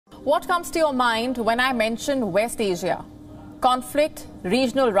What comes to your mind when I mention West Asia? Conflict,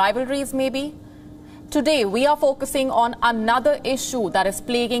 regional rivalries maybe? Today, we are focusing on another issue that is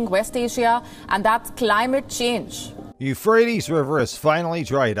plaguing West Asia, and that's climate change. Euphrates River has finally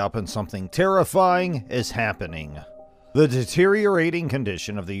dried up and something terrifying is happening. The deteriorating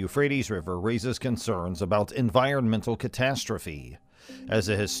condition of the Euphrates River raises concerns about environmental catastrophe. As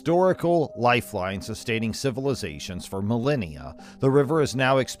a historical lifeline sustaining civilizations for millennia, the river is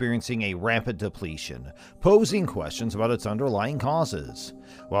now experiencing a rapid depletion, posing questions about its underlying causes.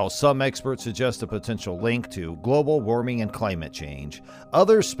 While some experts suggest a potential link to global warming and climate change,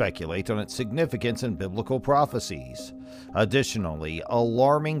 others speculate on its significance in biblical prophecies. Additionally,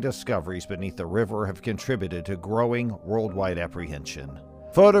 alarming discoveries beneath the river have contributed to growing worldwide apprehension.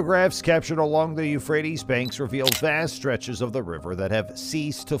 Photographs captured along the Euphrates banks reveal vast stretches of the river that have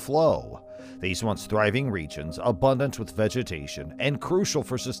ceased to flow. These once thriving regions, abundant with vegetation and crucial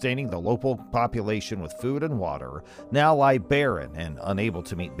for sustaining the local population with food and water, now lie barren and unable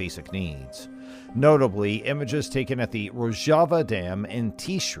to meet basic needs. Notably, images taken at the Rojava Dam in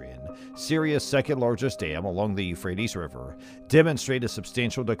Tishrin, Syria's second largest dam along the Euphrates River, demonstrate a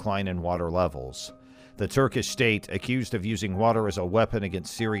substantial decline in water levels. The Turkish state, accused of using water as a weapon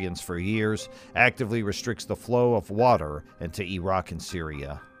against Syrians for years, actively restricts the flow of water into Iraq and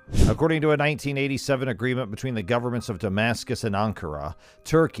Syria. According to a 1987 agreement between the governments of Damascus and Ankara,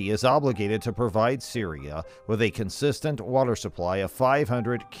 Turkey is obligated to provide Syria with a consistent water supply of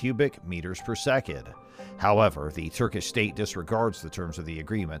 500 cubic meters per second. However, the Turkish state disregards the terms of the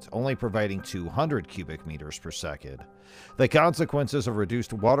agreement, only providing 200 cubic meters per second. The consequences of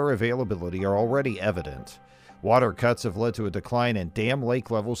reduced water availability are already evident. Water cuts have led to a decline in dam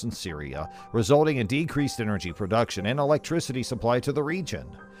lake levels in Syria, resulting in decreased energy production and electricity supply to the region.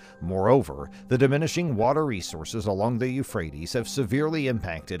 Moreover, the diminishing water resources along the Euphrates have severely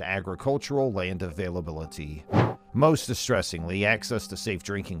impacted agricultural land availability. Most distressingly, access to safe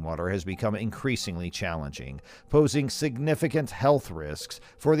drinking water has become increasingly challenging, posing significant health risks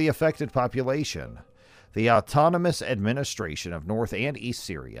for the affected population. The Autonomous Administration of North and East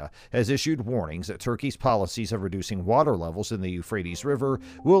Syria has issued warnings that Turkey's policies of reducing water levels in the Euphrates River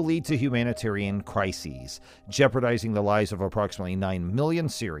will lead to humanitarian crises, jeopardizing the lives of approximately 9 million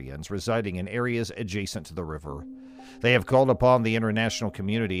Syrians residing in areas adjacent to the river. They have called upon the international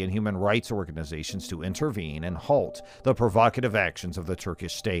community and human rights organizations to intervene and halt the provocative actions of the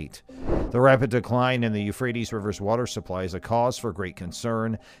Turkish state. The rapid decline in the Euphrates River's water supply is a cause for great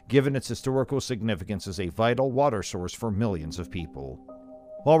concern, given its historical significance as a vital water source for millions of people.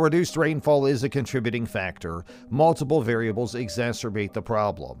 While reduced rainfall is a contributing factor, multiple variables exacerbate the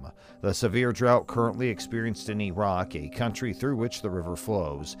problem. The severe drought currently experienced in Iraq, a country through which the river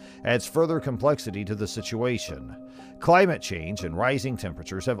flows, adds further complexity to the situation. Climate change and rising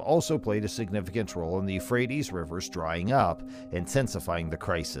temperatures have also played a significant role in the Euphrates River's drying up, intensifying the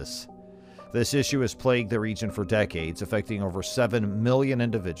crisis. This issue has plagued the region for decades, affecting over 7 million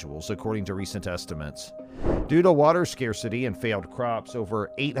individuals, according to recent estimates. Due to water scarcity and failed crops,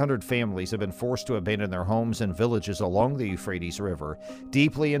 over 800 families have been forced to abandon their homes and villages along the Euphrates River,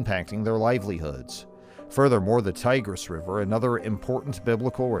 deeply impacting their livelihoods. Furthermore, the Tigris River, another important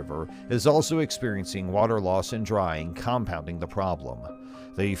biblical river, is also experiencing water loss and drying, compounding the problem.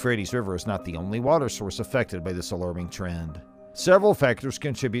 The Euphrates River is not the only water source affected by this alarming trend. Several factors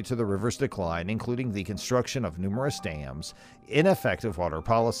contribute to the river's decline, including the construction of numerous dams, ineffective water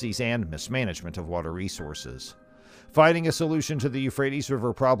policies, and mismanagement of water resources. Finding a solution to the Euphrates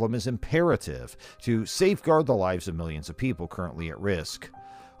River problem is imperative to safeguard the lives of millions of people currently at risk.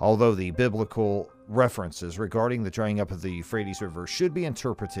 Although the biblical references regarding the drying up of the Euphrates River should be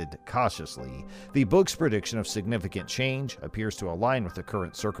interpreted cautiously, the book's prediction of significant change appears to align with the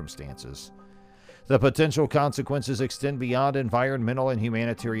current circumstances. The potential consequences extend beyond environmental and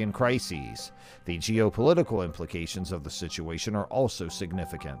humanitarian crises. The geopolitical implications of the situation are also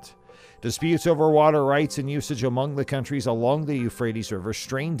significant. Disputes over water rights and usage among the countries along the Euphrates River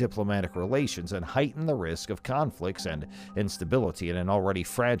strain diplomatic relations and heighten the risk of conflicts and instability in an already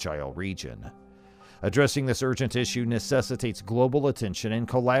fragile region. Addressing this urgent issue necessitates global attention and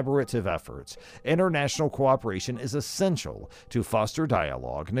collaborative efforts. International cooperation is essential to foster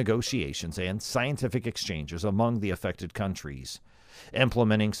dialogue, negotiations, and scientific exchanges among the affected countries.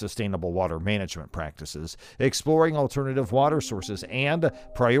 Implementing sustainable water management practices, exploring alternative water sources, and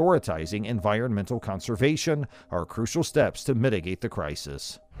prioritizing environmental conservation are crucial steps to mitigate the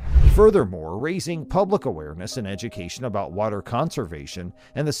crisis. Furthermore, raising public awareness and education about water conservation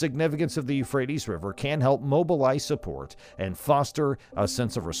and the significance of the Euphrates River can help mobilize support and foster a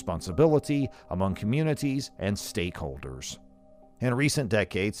sense of responsibility among communities and stakeholders. In recent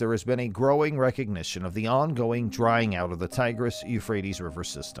decades, there has been a growing recognition of the ongoing drying out of the Tigris-Euphrates River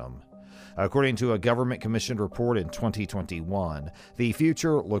system. According to a government-commissioned report in 2021, the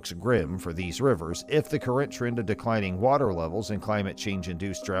future looks grim for these rivers if the current trend of declining water levels and climate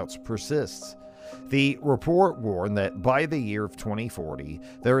change-induced droughts persists. The report warned that by the year of 2040,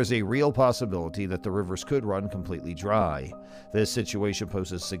 there is a real possibility that the rivers could run completely dry. This situation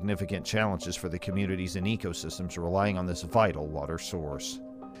poses significant challenges for the communities and ecosystems relying on this vital water source.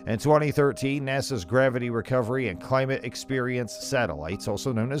 In 2013, NASA's Gravity Recovery and Climate Experience satellites,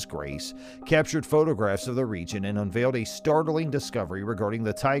 also known as GRACE, captured photographs of the region and unveiled a startling discovery regarding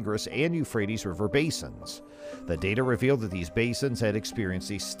the Tigris and Euphrates River basins. The data revealed that these basins had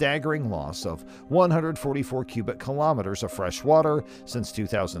experienced a staggering loss of 144 cubic kilometers of fresh water since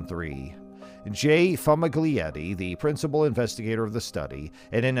 2003. J. Famaglietti, the principal investigator of the study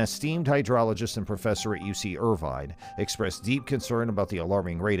and an esteemed hydrologist and professor at UC Irvine, expressed deep concern about the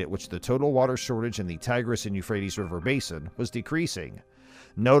alarming rate at which the total water shortage in the Tigris and Euphrates River basin was decreasing.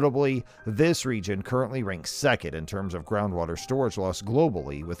 Notably, this region currently ranks second in terms of groundwater storage loss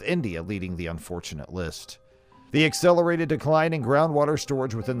globally, with India leading the unfortunate list. The accelerated decline in groundwater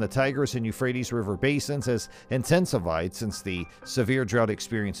storage within the Tigris and Euphrates River basins has intensified since the severe drought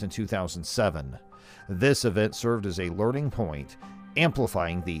experienced in 2007. This event served as a learning point,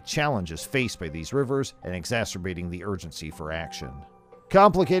 amplifying the challenges faced by these rivers and exacerbating the urgency for action.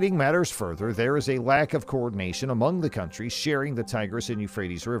 Complicating matters further, there is a lack of coordination among the countries sharing the Tigris and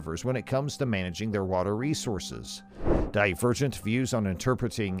Euphrates rivers when it comes to managing their water resources. Divergent views on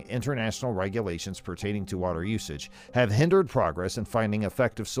interpreting international regulations pertaining to water usage have hindered progress in finding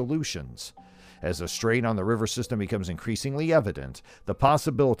effective solutions. As the strain on the river system becomes increasingly evident, the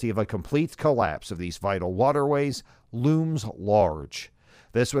possibility of a complete collapse of these vital waterways looms large.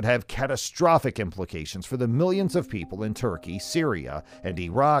 This would have catastrophic implications for the millions of people in Turkey, Syria, and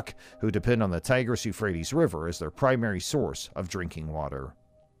Iraq who depend on the Tigris-Euphrates River as their primary source of drinking water.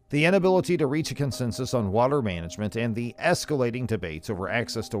 The inability to reach a consensus on water management and the escalating debates over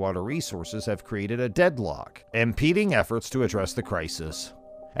access to water resources have created a deadlock, impeding efforts to address the crisis.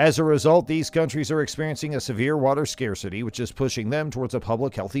 As a result, these countries are experiencing a severe water scarcity, which is pushing them towards a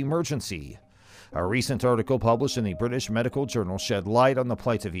public health emergency. A recent article published in the British Medical Journal shed light on the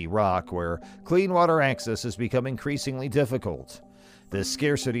plight of Iraq, where clean water access has become increasingly difficult. This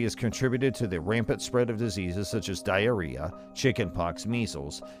scarcity has contributed to the rampant spread of diseases such as diarrhea, chickenpox,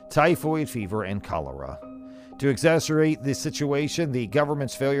 measles, typhoid fever, and cholera. To exacerbate the situation, the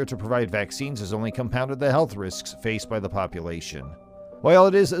government's failure to provide vaccines has only compounded the health risks faced by the population. While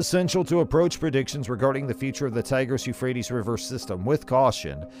it is essential to approach predictions regarding the future of the Tigris-Euphrates River system with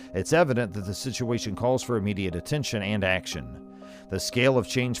caution, it's evident that the situation calls for immediate attention and action. The scale of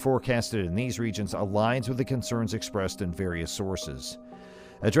change forecasted in these regions aligns with the concerns expressed in various sources.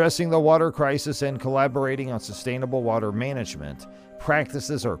 Addressing the water crisis and collaborating on sustainable water management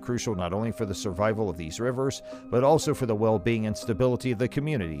practices are crucial not only for the survival of these rivers, but also for the well-being and stability of the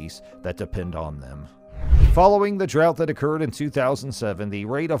communities that depend on them. Following the drought that occurred in 2007, the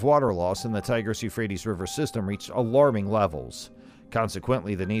rate of water loss in the Tigris-Euphrates River system reached alarming levels.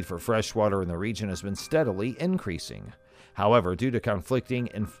 Consequently, the need for fresh water in the region has been steadily increasing. However, due to conflicting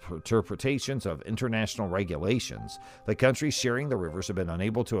interpretations of international regulations, the countries sharing the rivers have been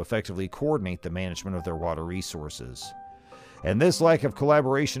unable to effectively coordinate the management of their water resources. And this lack of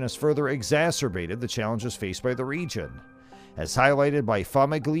collaboration has further exacerbated the challenges faced by the region. As highlighted by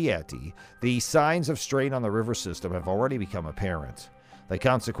Famaglietti, the signs of strain on the river system have already become apparent. The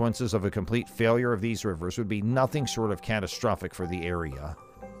consequences of a complete failure of these rivers would be nothing short of catastrophic for the area.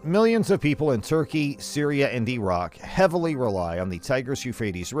 Millions of people in Turkey, Syria, and Iraq heavily rely on the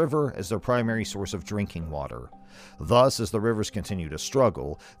Tigris-Euphrates River as their primary source of drinking water. Thus, as the rivers continue to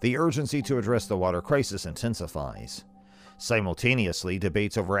struggle, the urgency to address the water crisis intensifies. Simultaneously,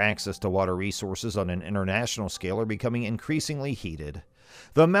 debates over access to water resources on an international scale are becoming increasingly heated.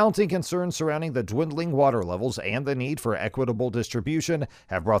 The mounting concerns surrounding the dwindling water levels and the need for equitable distribution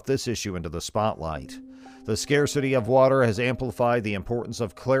have brought this issue into the spotlight. The scarcity of water has amplified the importance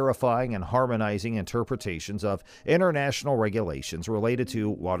of clarifying and harmonizing interpretations of international regulations related to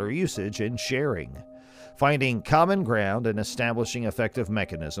water usage and sharing. Finding common ground and establishing effective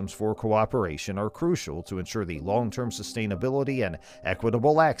mechanisms for cooperation are crucial to ensure the long-term sustainability and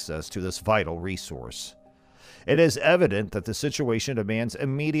equitable access to this vital resource. It is evident that the situation demands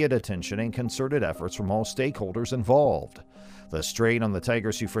immediate attention and concerted efforts from all stakeholders involved. The strain on the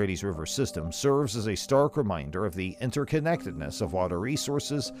Tigris-Euphrates River system serves as a stark reminder of the interconnectedness of water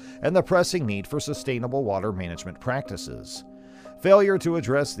resources and the pressing need for sustainable water management practices. Failure to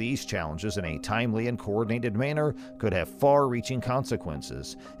address these challenges in a timely and coordinated manner could have far-reaching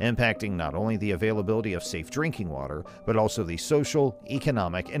consequences, impacting not only the availability of safe drinking water, but also the social,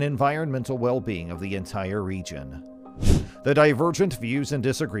 economic, and environmental well-being of the entire region. The divergent views and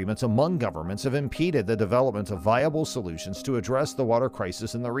disagreements among governments have impeded the development of viable solutions to address the water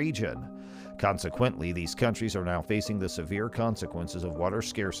crisis in the region. Consequently, these countries are now facing the severe consequences of water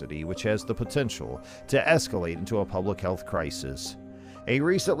scarcity, which has the potential to escalate into a public health crisis. A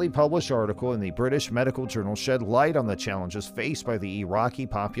recently published article in the British Medical Journal shed light on the challenges faced by the Iraqi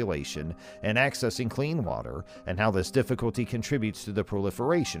population in accessing clean water and how this difficulty contributes to the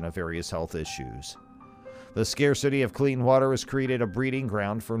proliferation of various health issues. The scarcity of clean water has created a breeding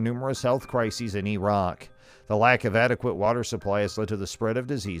ground for numerous health crises in Iraq. The lack of adequate water supply has led to the spread of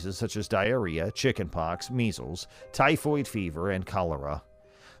diseases such as diarrhea, chickenpox, measles, typhoid fever, and cholera.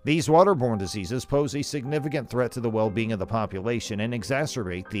 These waterborne diseases pose a significant threat to the well-being of the population and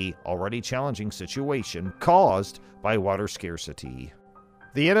exacerbate the already challenging situation caused by water scarcity.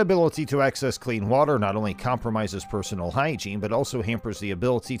 The inability to access clean water not only compromises personal hygiene, but also hampers the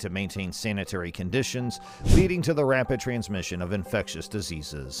ability to maintain sanitary conditions, leading to the rapid transmission of infectious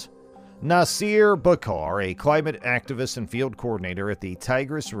diseases. Nasir Bakar, a climate activist and field coordinator at the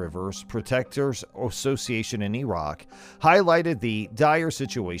Tigris River Protectors Association in Iraq, highlighted the dire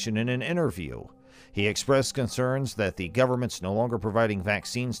situation in an interview. He expressed concerns that the government's no longer providing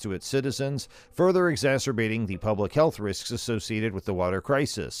vaccines to its citizens, further exacerbating the public health risks associated with the water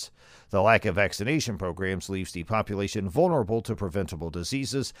crisis. The lack of vaccination programs leaves the population vulnerable to preventable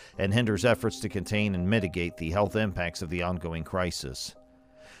diseases and hinders efforts to contain and mitigate the health impacts of the ongoing crisis.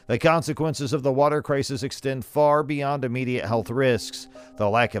 The consequences of the water crisis extend far beyond immediate health risks. The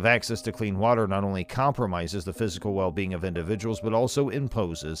lack of access to clean water not only compromises the physical well-being of individuals, but also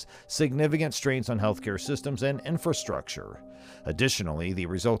imposes significant strains on healthcare systems and infrastructure. Additionally, the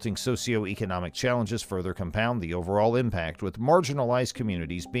resulting socio-economic challenges further compound the overall impact, with marginalized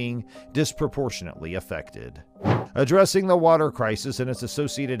communities being disproportionately affected. Addressing the water crisis and its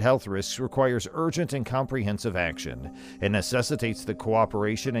associated health risks requires urgent and comprehensive action. It necessitates the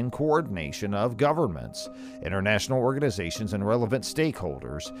cooperation and coordination of governments, international organizations, and relevant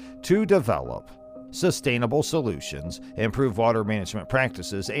stakeholders to develop sustainable solutions, improve water management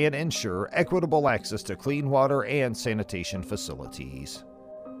practices, and ensure equitable access to clean water and sanitation facilities.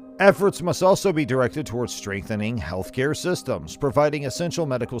 Efforts must also be directed towards strengthening healthcare systems, providing essential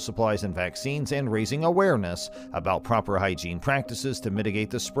medical supplies and vaccines, and raising awareness about proper hygiene practices to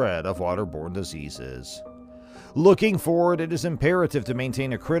mitigate the spread of waterborne diseases. Looking forward, it is imperative to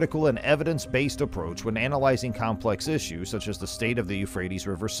maintain a critical and evidence-based approach when analyzing complex issues such as the state of the Euphrates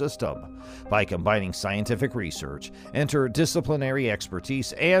River system. By combining scientific research, interdisciplinary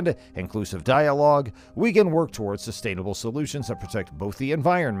expertise, and inclusive dialogue, we can work towards sustainable solutions that protect both the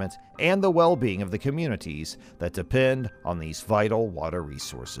environment and the well-being of the communities that depend on these vital water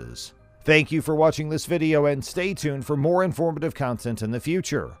resources. Thank you for watching this video, and stay tuned for more informative content in the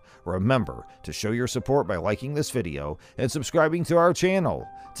future. Remember to show your support by liking this video and subscribing to our channel.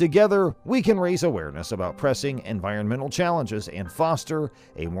 Together, we can raise awareness about pressing environmental challenges and foster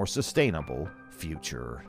a more sustainable future.